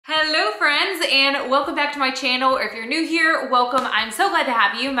and welcome back to my channel. Or if you're new here, welcome. I'm so glad to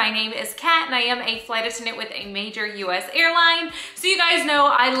have you. My name is Kat and I am a flight attendant with a major US airline. So you guys know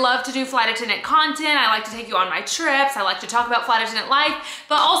I love to do flight attendant content. I like to take you on my trips. I like to talk about flight attendant life,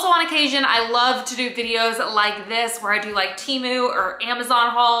 but also on occasion I love to do videos like this where I do like TEMU or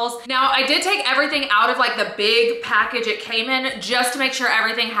Amazon hauls. Now I did take everything out of like the big package it came in just to make sure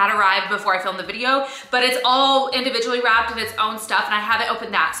everything had arrived before I filmed the video, but it's all individually wrapped in its own stuff and I haven't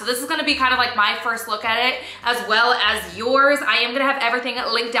opened that. So this is gonna be kind of like my first look at it as well as yours. I am gonna have everything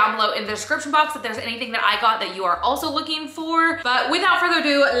linked down below in the description box if there's anything that I got that you are also looking for. But without further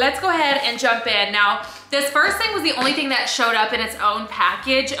ado, let's go ahead and jump in. Now, this first thing was the only thing that showed up in its own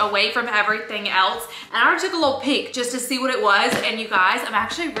package away from everything else. And I already took a little peek just to see what it was. And you guys, I'm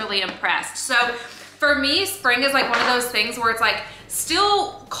actually really impressed. So for me, spring is like one of those things where it's like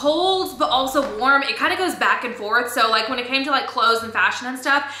still cold, but also warm. It kind of goes back and forth. So like when it came to like clothes and fashion and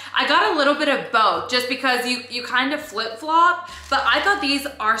stuff, I got a little bit of both just because you kind of flip flop, but I thought these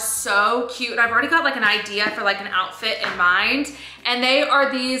are so cute. And I've already got like an idea for like an outfit in mind. And they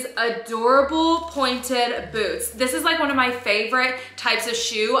are these adorable pointed boots. This is like one of my favorite types of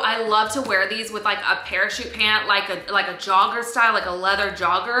shoe. I love to wear these with like a parachute pant, like a jogger style, like a leather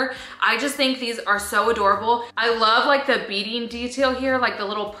jogger. I just think these are so adorable. I love like the beading detail here, like the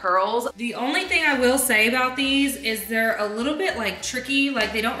little pearls. The only thing I will say about these is they're a little bit like tricky.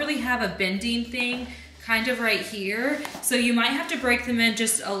 Like they don't really have a bending thing kind of right here. So you might have to break them in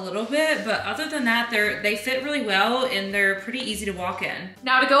just a little bit, but other than that, they fit really well and they're pretty easy to walk in.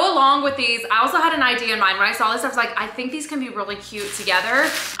 Now to go along with these, I also had an idea in mind. When I saw this, I was like, I think these can be really cute together.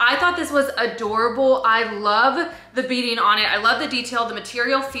 I thought this was adorable. I love the beading on it. I love the detail. The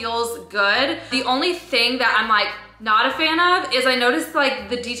material feels good. The only thing that I'm like not a fan of is I noticed like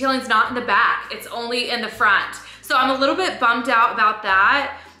the detailing's not in the back. It's only in the front. So I'm a little bit bummed out about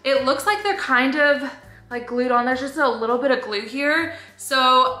that. It looks like they're kind of like glued on. There's just a little bit of glue here.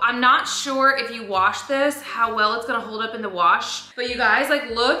 So I'm not sure if you wash this, how well it's gonna hold up in the wash. But you guys, like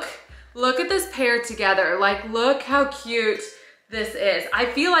look at this pair together. Like look how cute this is. I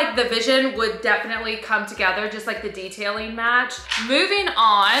feel like the vision would definitely come together, just like the detailing match. Moving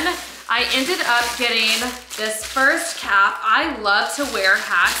on, I ended up getting this first cap. I love to wear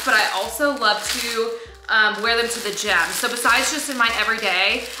hats, but I also love to wear them to the gym. So besides just in my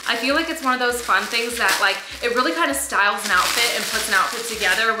everyday, I feel like it's one of those fun things that like, it really kind of styles an outfit and puts an outfit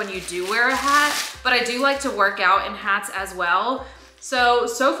together when you do wear a hat. But I do like to work out in hats as well. So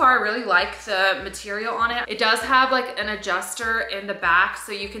far I really like the material on it. It does have like an adjuster in the back,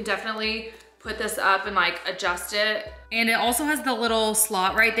 so you can definitely put this up and like adjust it. And it also has the little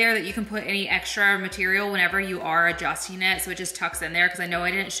slot right there that you can put any extra material whenever you are adjusting it. So it just tucks in there, because I know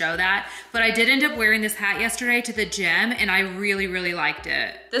I didn't show that. But I did end up wearing this hat yesterday to the gym and I really, really liked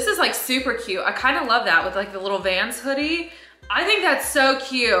it. This is like super cute. I kind of love that with like the little Vans hoodie. I think that's so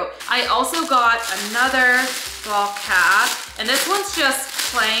cute. I also got another ball cap, and this one's just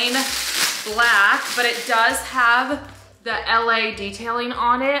plain black, but it does have the LA detailing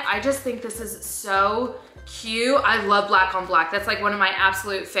on it. I just think this is so cute. I love black on black. That's like one of my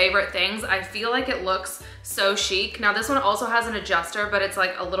absolute favorite things. I feel like it looks so chic. Now this one also has an adjuster, but it's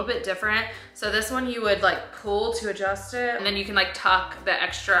like a little bit different. So this one you would like pull to adjust it, and then you can like tuck the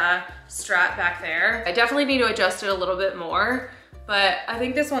extra strap back there. I definitely need to adjust it a little bit more, but I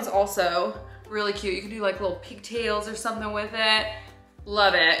think this one's also really cute. You can do like little pigtails or something with it.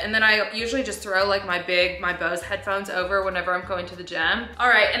 Love it. And then I usually just throw like my Bose headphones over whenever I'm going to the gym. All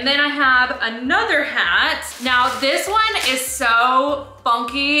right, and then I have another hat. Now this one is so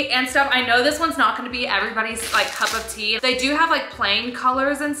funky and stuff. I know this one's not gonna be everybody's like cup of tea. They do have like plain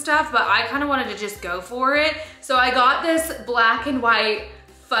colors and stuff, but I kind of wanted to just go for it. So I got this black and white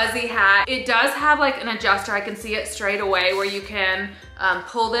fuzzy hat. It does have like an adjuster. I can see it straight away where you can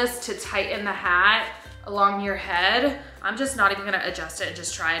pull this to tighten the hat along your head. I'm just not even gonna adjust it and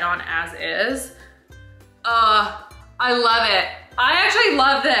just try it on as is. I love it. I actually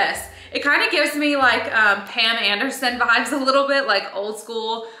love this. It kind of gives me like Pam Anderson vibes a little bit, like old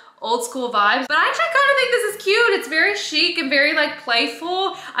school vibes. But I actually kind of think this is cute. It's very chic and very like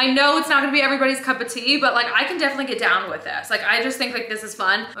playful. I know it's not gonna be everybody's cup of tea, but like I can definitely get down with this. Like I just think like this is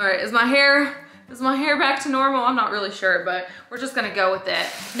fun. All right, is my hair back to normal? I'm not really sure, but we're just gonna go with it.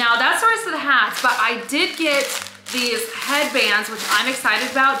 Now that's the rest of the hats, but I did get these headbands, which I'm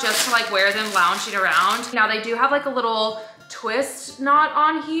excited about just to like wear them lounging around. Now they do have like a little twist knot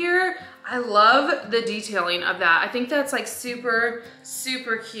on here. I love the detailing of that. I think that's like super,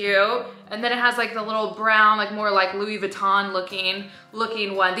 super cute. And then it has like the little brown, like more like Louis Vuitton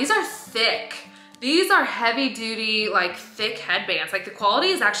looking one. These are thick. These are heavy duty, like thick headbands. Like the quality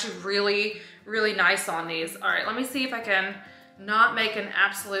is actually really, really nice on these. All right, let me see if I can not make an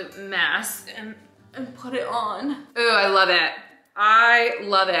absolute mess and put it on. Ooh, I love it. I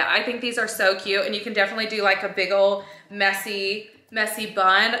love it. I think these are so cute, and you can definitely do like a big old messy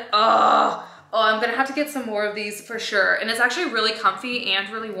bun. Oh, I'm gonna have to get some more of these for sure. And it's actually really comfy and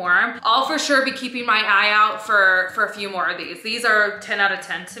really warm. I'll for sure be keeping my eye out for a few more of these. These are 10 out of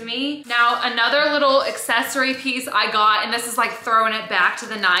 10 to me. Now, another little accessory piece I got, and this is like throwing it back to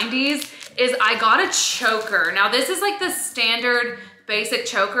the 90s, is I got a choker. Now, this is like the standard basic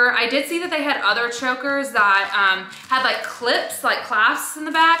choker. I did see that they had other chokers that had like clips, like clasps in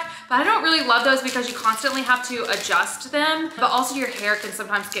the back, but I don't really love those because you constantly have to adjust them, but also your hair can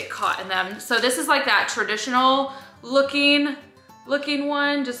sometimes get caught in them. So this is like that traditional looking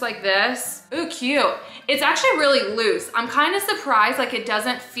one, just like this. Ooh, cute. It's actually really loose. I'm kind of surprised like it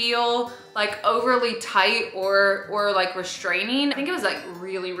doesn't feel like overly tight or like restraining. I think it was like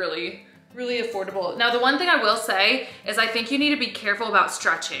really affordable. Now, the one thing I will say is I think you need to be careful about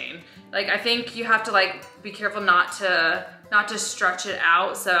stretching. Like, I think you have to like be careful not to stretch it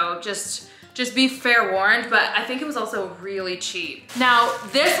out. So just be fair warned, but I think it was also really cheap. Now,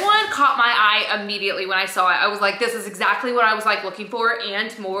 this one caught my eye immediately when I saw it. I was like, this is exactly what I was like looking for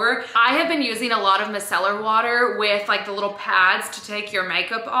and more. I have been using a lot of micellar water with like the little pads to take your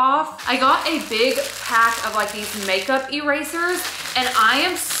makeup off. I got a big pack of like these makeup erasers, and I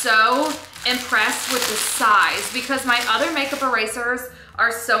am so impressed with the size because my other makeup erasers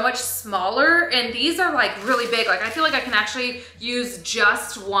are so much smaller, and these are like really big. Like, I feel like I can actually use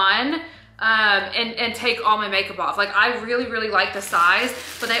just one and take all my makeup off. Like, I really like the size,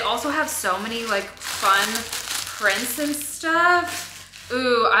 but they also have so many like fun prints and stuff.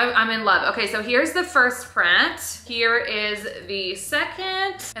 Ooh, I'm in love. Okay, so here's the first print. Here is the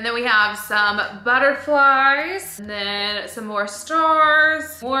second. And then we have some butterflies, and then some more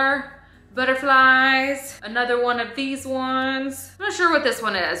stars, more butterflies, another one of these ones. I'm not sure what this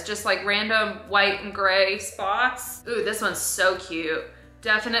one is, just like random white and gray spots. Ooh, this one's so cute.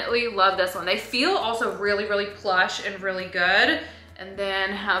 Definitely love this one. They feel also really plush and really good. And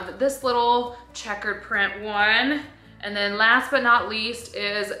then have this little checkered print one. And then last but not least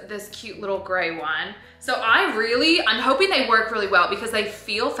is this cute little gray one. So I'm hoping they work really well because they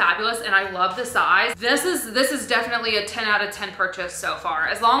feel fabulous and I love the size. This is definitely a 10 out of 10 purchase so far.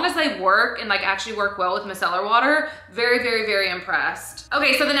 As long as they work and like actually work well with micellar water, very impressed.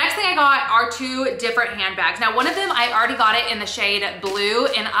 Okay, so the next thing I got are two different handbags. Now, one of them, I already got it in the shade blue,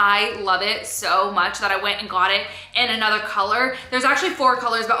 and I love it so much that I went and got it in another color. There's actually 4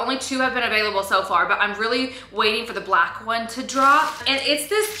 colors, but only 2 have been available so far, but I'm really waiting for the black one to drop. And it's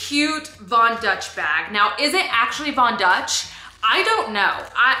this cute Von Dutch bag. Now, is it actually Von Dutch? I don't know.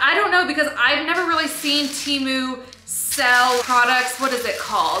 I don't know because I've never really seen TEMU sell products. What is it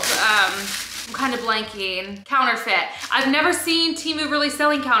called? I'm kind of blanking. Counterfeit. I've never seen TEMU really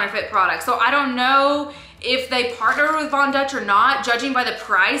selling counterfeit products, so I don't know if they partner with Von Dutch or not. Judging by the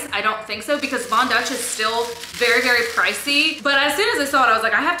price, I don't think so because Von Dutch is still very pricey. But as soon as I saw it, I was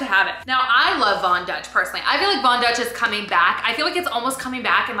like, I have to have it. Now, I love Von Dutch personally. I feel like Von Dutch is coming back. I feel like it's almost coming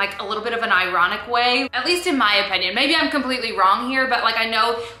back in like a little bit of an ironic way, at least in my opinion. Maybe I'm completely wrong here, but like I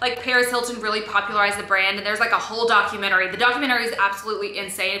know like Paris Hilton really popularized the brand, and there's like a whole documentary. The documentary is absolutely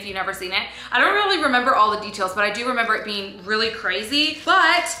insane if you've never seen it. I don't really remember all the details, but I do remember it being really crazy.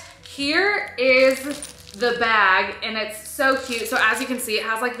 But here is the bag, and it's so cute. So as you can see, it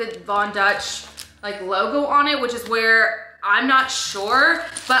has like the Von Dutch like logo on it, which is where I'm not sure,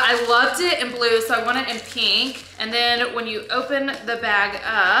 but I loved it in blue, so I want it in pink. And then when you open the bag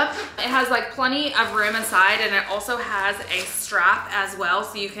up, it has like plenty of room inside, and it also has a strap as well,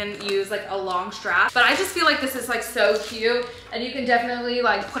 so you can use like a long strap. But I just feel like this is like so cute, and you can definitely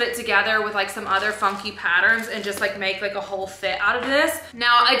like put it together with like some other funky patterns and just like make like a whole fit out of this.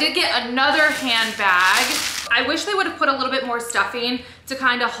 Now, I did get another handbag. I wish they would have put a little bit more stuffing to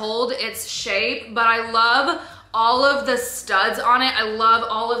kind of hold its shape, but I love all of the studs on it. I love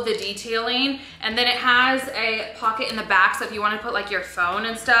all of the detailing. And then it has a pocket in the back, so if you want to put like your phone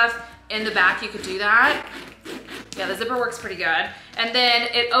and stuff in the back, you could do that. Yeah, the zipper works pretty good. And then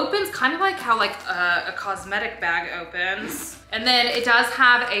it opens kind of like how like a cosmetic bag opens. And then it does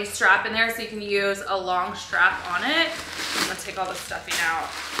have a strap in there, so you can use a long strap on it. I'm gonna take all the stuffing out.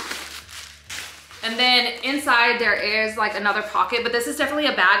 And then inside there is like another pocket, but this is definitely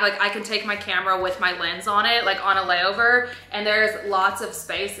a bag. Like I can take my camera with my lens on it, like on a layover, and there's lots of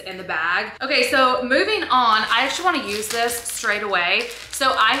space in the bag. Okay, so moving on, I actually wanna use this straight away.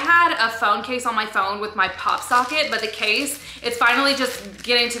 So I had a phone case on my phone with my pop socket, but the case, it's finally just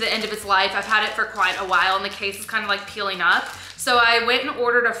getting to the end of its life. I've had it for quite a while and the case is kind of like peeling up. So I went and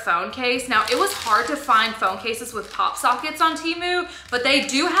ordered a phone case. Now it was hard to find phone cases with pop sockets on TEMU, but they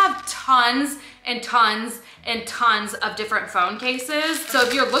do have tons and tons and tons of different phone cases. So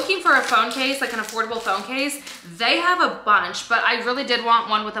if you're looking for a phone case, like an affordable phone case, they have a bunch, but I really did want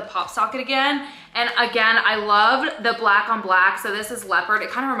one with a pop socket again. And again, I loved the black on black. So this is leopard. It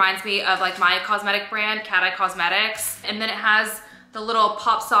kind of reminds me of like my cosmetic brand, Cat Eye Cosmetics. And then it has the little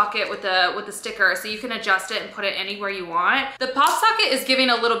pop socket with the sticker, so you can adjust it and put it anywhere you want. The pop socket is giving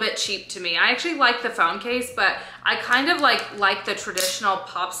a little bit cheap to me. I actually like the phone case, but I kind of like the traditional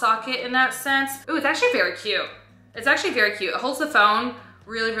pop socket in that sense. Ooh, it's actually very cute. It's actually very cute. It holds the phone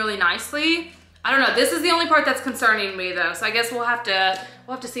really, really nicely. I don't know, this is the only part that's concerning me though, so I guess we'll have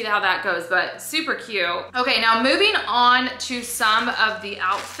to see how that goes, but super cute. Okay, now moving on to some of the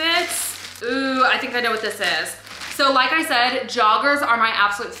outfits. Ooh, I think I know what this is. So like I said, joggers are my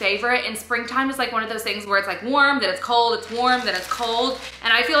absolute favorite, and springtime is like one of those things where it's like warm, then it's cold, it's warm, then it's cold.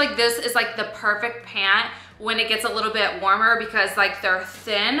 And I feel like this is like the perfect pant when it gets a little bit warmer because like they're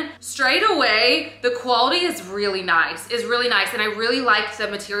thin. Straight away, the quality is really nice, and I really like the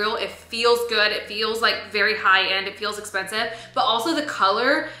material. It feels good, it feels like very high end, it feels expensive, but also the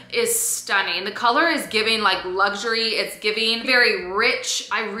color is stunning. The color is giving like luxury, it's giving very rich.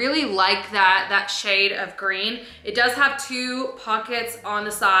 I really like that shade of green. It does have two pockets on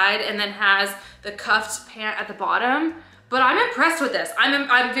the side and then has the cuffed pant at the bottom. But I'm impressed with this.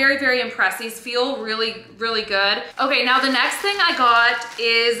 I'm very, very impressed. These feel really, really good. Okay, now the next thing I got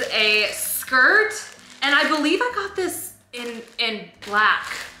is a skirt, and I believe I got this in black.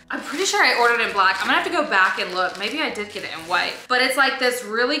 I'm pretty sure I ordered it in black. I'm gonna have to go back and look. Maybe I did get it in white. But it's like this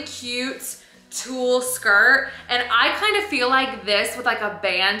really cute tulle skirt, and I kind of feel like this with like a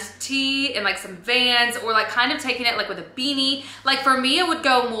band tee and like some Vans, or like kind of taking it like with a beanie. Like for me, it would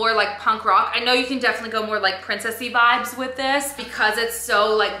go more like punk rock. I know you can definitely go more like princessy vibes with this because it's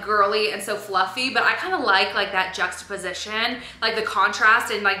so like girly and so fluffy, but I kind of like that juxtaposition, like the contrast,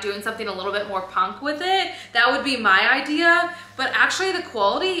 and like doing something a little bit more punk with it. That would be my idea. But actually the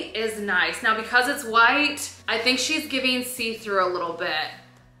quality is nice. Now because it's white, I think she's giving see-through a little bit.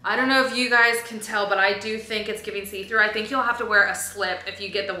 I don't know if you guys can tell, but I do think it's giving see-through. I think you'll have to wear a slip if you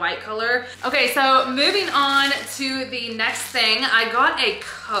get the white color. Okay, so moving on to the next thing, I got a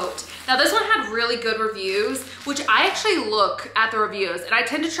coat. Now this one had really good reviews, which I actually look at the reviews, and I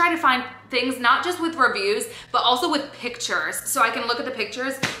tend to try to find things not just with reviews, but also with pictures. So I can look at the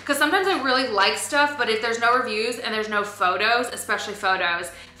pictures, because sometimes I really like stuff, but if there's no reviews and there's no photos, especially photos,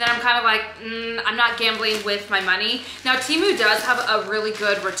 then I'm kind of like, I'm not gambling with my money. Now TEMU does have a really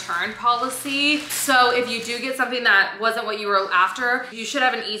good return policy. So if you do get something that wasn't what you were after, you should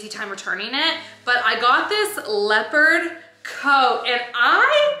have an easy time returning it. But I got this leopard coat, and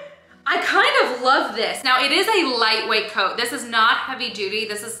I kind of love this. Now it is a lightweight coat. This is not heavy duty.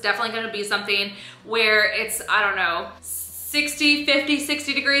 This is definitely gonna be something where it's, I don't know, 60, 50,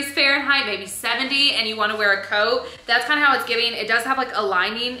 60 degrees Fahrenheit, maybe 70, and you wanna wear a coat. That's kind of how it's giving. It does have like a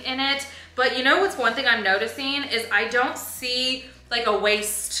lining in it, but you know what's one thing I'm noticing is I don't see like a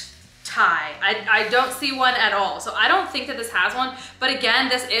waist tie. I don't see one at all. So I don't think that this has one, but again,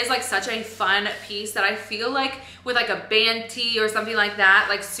 this is like such a fun piece that I feel like with like a band tee or something like that,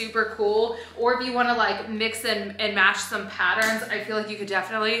 like super cool. Or if you wanna like mix and match some patterns, I feel like you could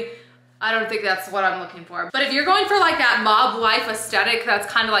definitely, I don't think that's what I'm looking for. But if you're going for like that mob wife aesthetic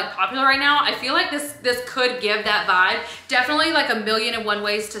that's kind of like popular right now, I feel like this could give that vibe. Definitely like 1,000,001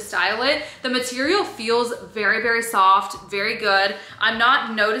 ways to style it. The material feels very, very soft, very good. I'm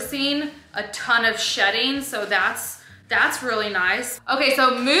not noticing a ton of shedding, so that's really nice. Okay,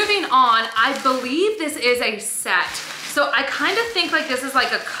 so moving on, I believe this is a set. So I kind of think like this is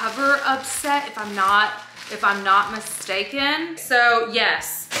like a cover up set if I'm not mistaken. So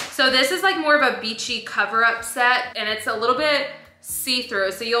yes. So this is like more of a beachy cover up set, and it's a little bit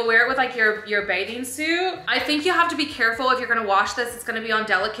see-through. So you'll wear it with like your bathing suit. I think you have to be careful if you're gonna wash this. It's gonna be on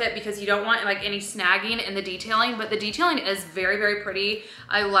delicate because you don't want like any snagging in the detailing, but the detailing is very, very pretty.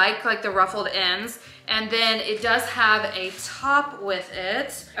 I like the ruffled ends. And then it does have a top with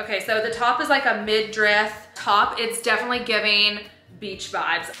it. Okay, so the top is like a midriff top. It's definitely giving beach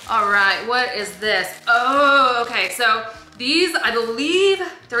vibes. All right, what is this? Oh, okay, so these, I believe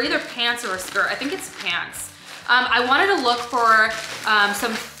they're either pants or a skirt. I think it's pants. I wanted to look for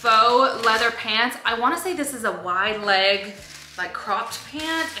some faux leather pants. I wanna say this is a wide leg, like cropped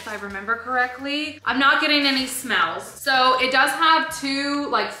pant, if I remember correctly. I'm not getting any smells. So it does have two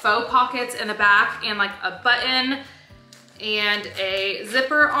like faux pockets in the back and like a button and a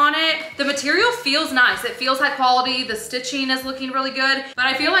zipper on it. The material feels nice. It feels high quality. The stitching is looking really good, but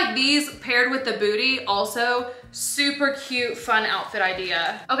I feel like these paired with the booty also super cute, fun outfit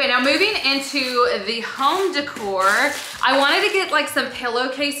idea. Okay, now moving into the home decor, I wanted to get like some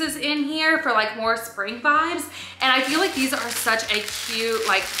pillowcases in here for like more spring vibes. And I feel like these are such a cute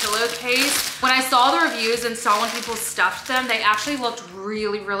like pillowcase. When I saw the reviews and saw when people stuffed them, they actually looked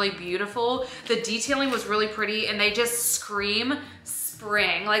really, really beautiful. The detailing was really pretty and they just scream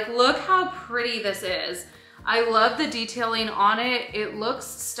spring. Like, look how pretty this is. I love the detailing on it. It looks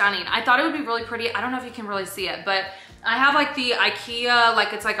stunning. I thought it would be really pretty. I don't know if you can really see it, but I have like the IKEA,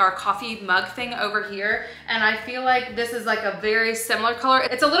 like it's like our coffee mug thing over here. And I feel like this is like a very similar color.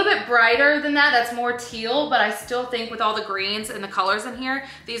 It's a little bit brighter than that. That's more teal, but I still think with all the greens and the colors in here,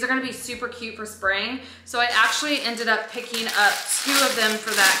 these are gonna be super cute for spring. So I actually ended up picking up 2 of them for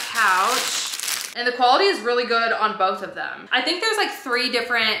that couch. And the quality is really good on both of them. I think there's like 3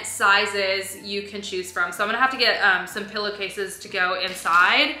 different sizes you can choose from. So I'm gonna have to get some pillowcases to go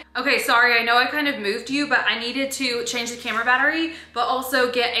inside. Okay, sorry, I know I kind of moved you, but I needed to change the camera battery, but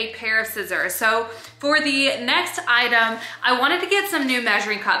also get a pair of scissors. So for the next item, I wanted to get some new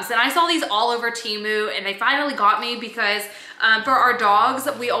measuring cups. And I saw these all over TEMU and they finally got me because for our dogs,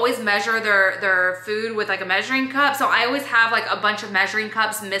 we always measure their food with like a measuring cup. So I always have like a bunch of measuring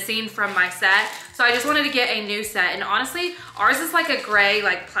cups missing from my set. So I just wanted to get a new set. And honestly, ours is like a gray,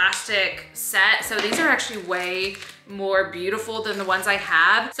 like plastic set. So these are actually way more beautiful than the ones I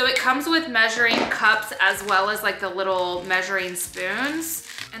have. So it comes with measuring cups as well as like the little measuring spoons.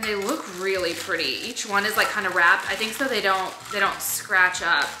 And they look really pretty. Each one is like kind of wrapped. I think so they don't scratch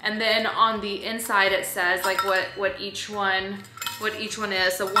up. And then on the inside it says like what each one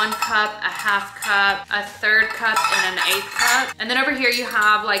is. So 1 cup, a half cup, a 3rd cup, and an 8th cup. And then over here you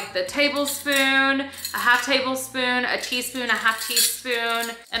have like the tablespoon, a half tablespoon, a teaspoon, a half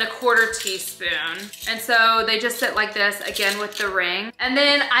teaspoon, and a 1/4 teaspoon. And so they just sit like this, again with the ring. And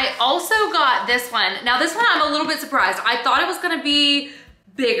then I also got this one. Now this one I'm a little bit surprised. I thought it was gonna be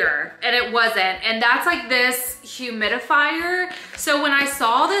bigger and it wasn't, and that's like this humidifier. So when I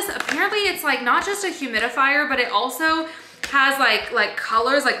saw this, apparently it's like not just a humidifier, but it also has like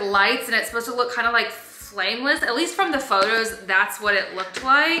colors, like lights, and it's supposed to look kind of like flameless. At least from the photos, that's what it looked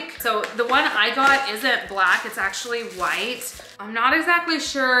like. So the one I got isn't black, it's actually white. I'm not exactly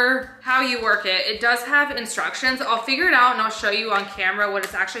sure how you work it. It does have instructions. I'll figure it out and I'll show you on camera what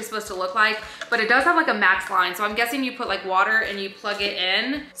it's actually supposed to look like, but it does have like a max line. So I'm guessing you put like water and you plug it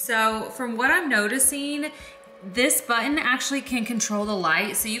in. So from what I'm noticing, this button actually can control the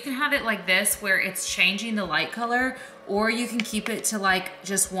light. So you can have it like this where it's changing the light color, or you can keep it to like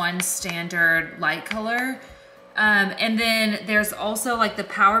just one standard light color. And then there's also like the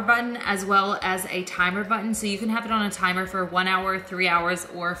power button as well as a timer button. So you can have it on a timer for 1 hour, 3 hours,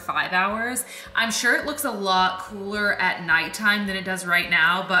 or 5 hours. I'm sure it looks a lot cooler at nighttime than it does right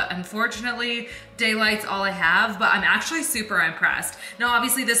now, but unfortunately, daylight's all I have, but I'm actually super impressed. Now,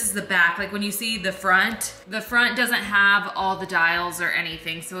 obviously this is the back. Like when you see the front doesn't have all the dials or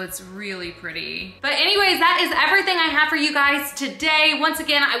anything, so it's really pretty. But anyways, that is everything I have for you guys today. Once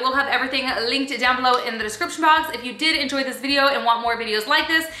again, I will have everything linked down below in the description box. If you did enjoy this video and want more videos like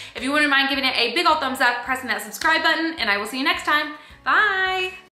this, if you wouldn't mind giving it a big old thumbs up, pressing that subscribe button, and I will see you next time. Bye.